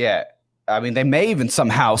agree. Yeah. I mean, they may even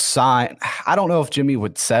somehow sign. I don't know if Jimmy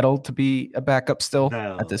would settle to be a backup still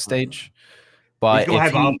at this stage. But he's going to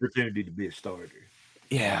have an opportunity to be a starter.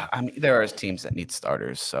 Yeah, I mean, there are teams that need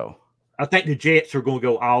starters, so I think the Jets are going to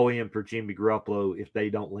go all in for Jimmy Garoppolo if they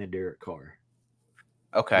don't land Derek Carr.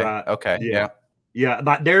 Okay. Right? Okay. Yeah.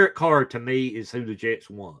 But Derek Carr to me is who the Jets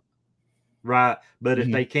want, right? But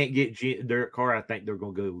if they can't get Derek Carr, I think they're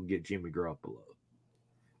going to go get Jimmy Garoppolo.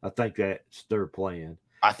 I think that's their plan.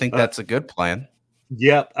 I think that's a good plan.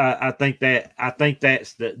 Yep, I think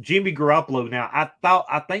that's the Jimmy Garoppolo. Now,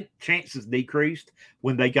 I think chances decreased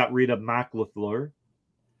when they got rid of Mike LaFleur.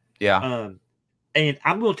 Yeah. And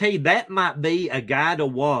I'm going to tell you, that might be a guy to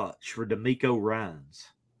watch for DeMeco Ryans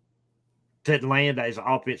to land as an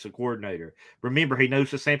offensive coordinator. Remember, he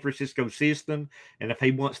knows the San Francisco system, and if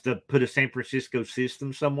he wants to put a San Francisco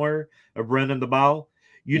system somewhere of running the ball,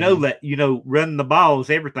 know that, running the ball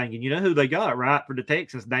is everything. And you know who they got, right, for the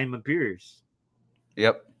Texans? Damon Pierce.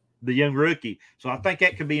 Yep. The young rookie. So I think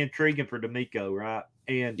that could be intriguing for DeMeco, right?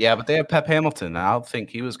 And yeah, but they have Pep Hamilton. I don't think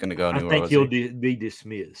he was going to go anywhere. I think he'll be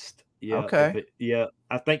dismissed. Yeah. Okay.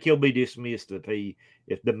 I think he'll be dismissed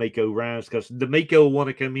if DeMeco Ryans, because DeMeco will want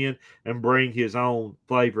to come in and bring his own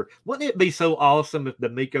flavor. Wouldn't it be so awesome if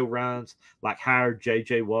DeMeco Ryans hired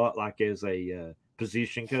J.J. Watt as a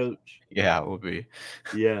position coach? Yeah, it would be.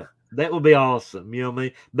 Yeah, that would be awesome. You know what I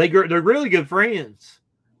mean? They're really good friends.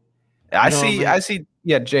 I see.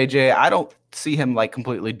 Yeah, JJ. I don't see him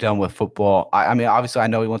completely done with football. I mean, obviously, I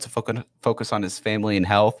know he wants to focus on his family and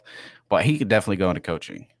health, but he could definitely go into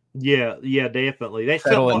coaching. Yeah, definitely. That's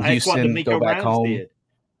what DeMeco Ryans did.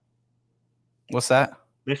 What's that?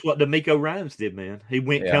 That's what DeMeco Ryans did, man. He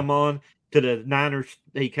come on to the Niners.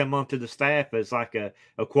 He come on to the staff as a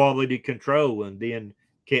quality control, and then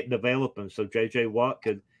kept developing. So J.J. Watt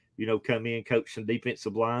could, come in, coach some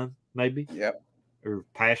defensive line, maybe. Yep. Or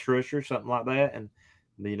pass rusher, something like that. And,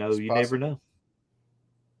 you never know.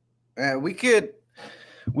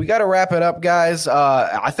 We got to wrap it up, guys.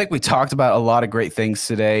 I think we talked about a lot of great things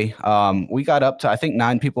today. We got up to, I think,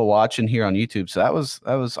 9 people watching here on YouTube. So that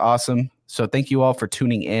was awesome. So thank you all for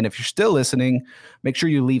tuning in. If you're still listening, make sure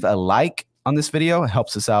you leave a like on this video. It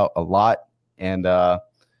helps us out a lot. And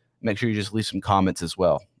make sure you just leave some comments as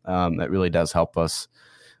well. That really does help us.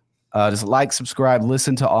 Just like, subscribe,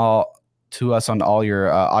 listen to us on all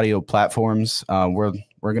your audio platforms.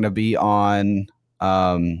 We're going to be on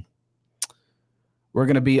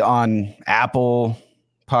Apple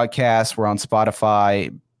Podcasts. We're on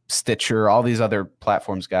Spotify, Stitcher, all these other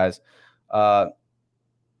platforms, guys.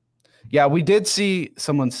 Yeah, we did see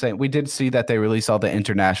that they released all the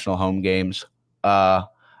international home games.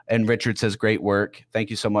 And Richard says, great work. Thank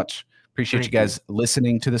you so much. Appreciate you guys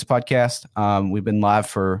listening to this podcast. We've been live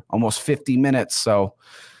for almost 50 minutes. So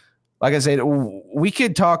like I said, we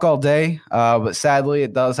could talk all day, but sadly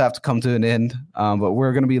it does have to come to an end. But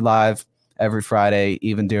we're going to be live every Friday,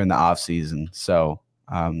 even during the off season. So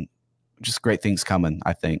just great things coming,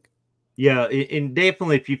 I think. Yeah, and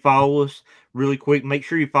definitely if you follow us really quick, make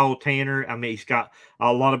sure you follow Tanner. I mean, he's got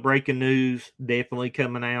a lot of breaking news definitely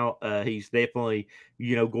coming out. He's definitely,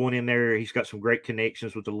 going in there. He's got some great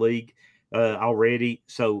connections with the league already.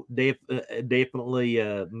 So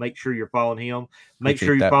definitely make sure you're following him. Make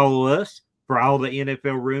sure you follow us for all the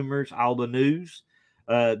NFL rumors, all the news.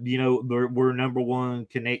 We're number one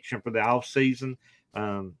connection for the off season.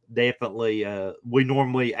 Definitely, we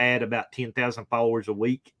normally add about 10,000 followers a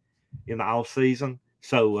week in the off season.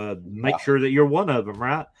 So make sure that you're one of them,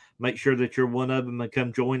 right? Make sure that you're one of them and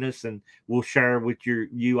come join us, and we'll share with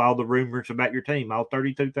you all the rumors about your team. All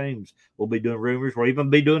 32 teams will be doing rumors. We'll even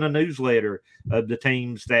be doing a newsletter of the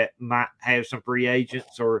teams that might have some free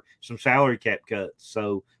agents or some salary cap cuts.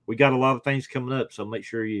 So we got a lot of things coming up. So make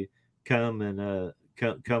sure you come and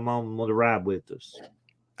come on the ride with us.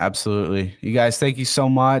 Absolutely. You guys, thank you so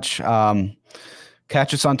much.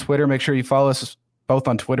 Catch us on Twitter. Make sure you follow us both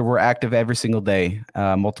on Twitter. We're active every single day,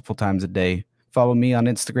 multiple times a day. Follow me on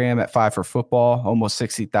Instagram at 5for4Football. Almost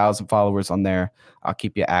 60,000 followers on there. I'll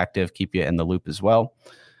keep you active, keep you in the loop as well.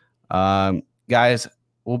 Guys,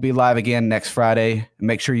 we'll be live again next Friday.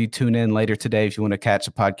 Make sure you tune in later today if you want to catch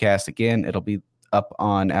the podcast again. It'll be up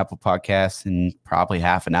on Apple Podcasts in probably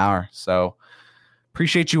half an hour. So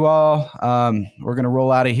appreciate you all. We're going to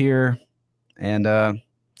roll out of here. And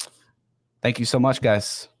thank you so much,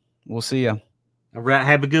 guys. We'll see you. All right.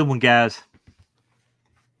 Have a good one, guys.